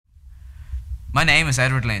My name is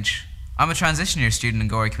Edward Lynch. I'm a transition year student in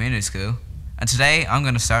Gorey Community School, and today I'm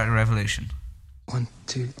going to start a revolution. 1,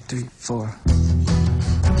 2, 3, 4.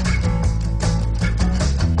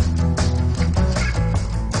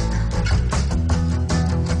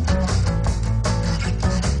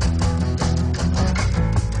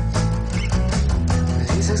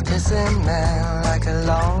 Jesus kissing man like a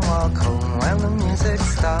long walk home when the music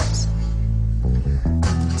stops.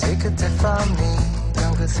 Take a tip from me,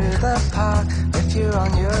 don't go through the park if you're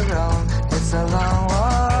on your own. It's a long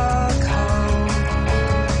walk home.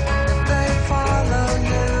 If they follow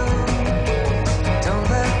you, don't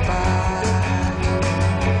look back.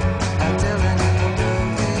 I'm doing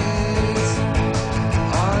movies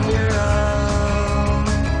on your own.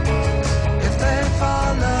 If they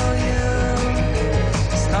follow you,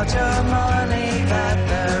 it's not your money that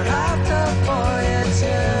they're after for you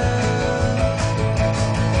too.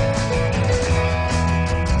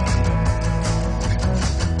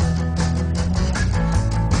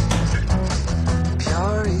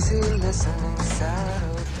 Listening,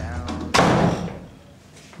 settle down.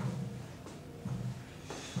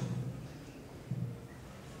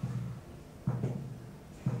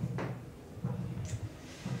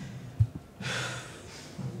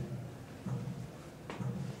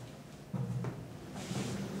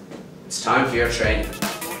 It's time for your training.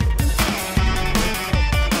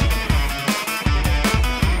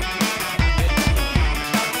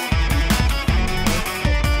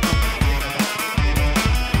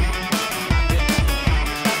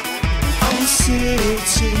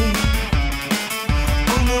 Sitting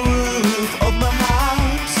on the roof of my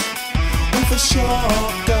house with a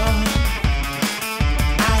shotgun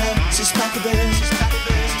and a six-pack of beers.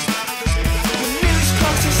 The news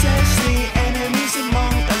cluster says the enemy's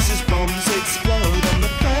among us as bombs explode on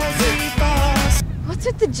the 31st. What's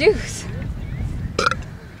with the juice?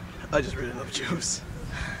 I just really love juice.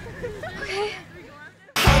 Okay.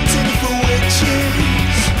 Hunting for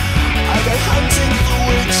witches. I go hunting for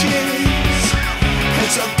witches.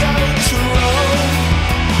 Heads are going to roll.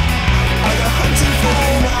 I go hunting for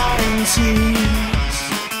 90s.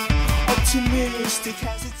 Optimistic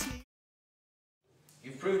as it is.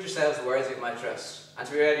 You've proved yourselves worthy of my trust, and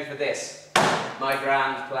to be ready for this, my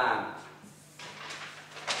grand plan.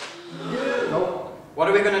 What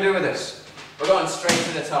are we going to do with this? We're going straight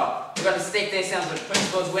to the top. We're going to stick this into the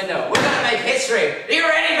principal's window. We're going to make history. Are you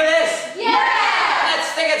ready for this? Yeah! Let's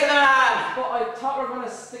stick it to the man! But I thought we were going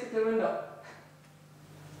to stick it to the window.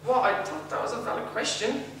 What? I thought that was a valid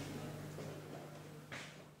question.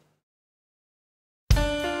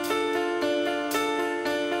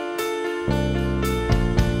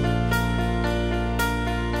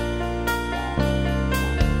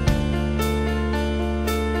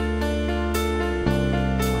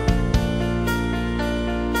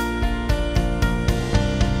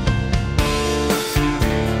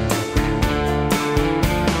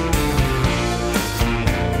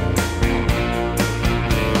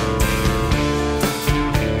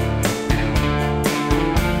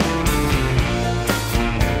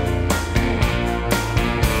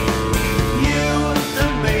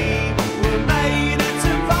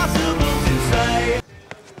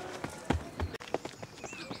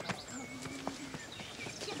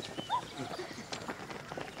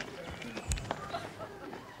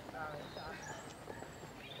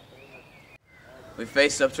 We've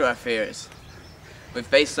faced up to our fears. We've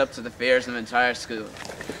faced up to the fears of the entire school.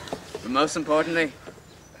 But most importantly,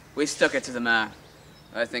 we stuck it to the man.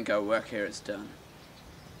 I think our work here is done.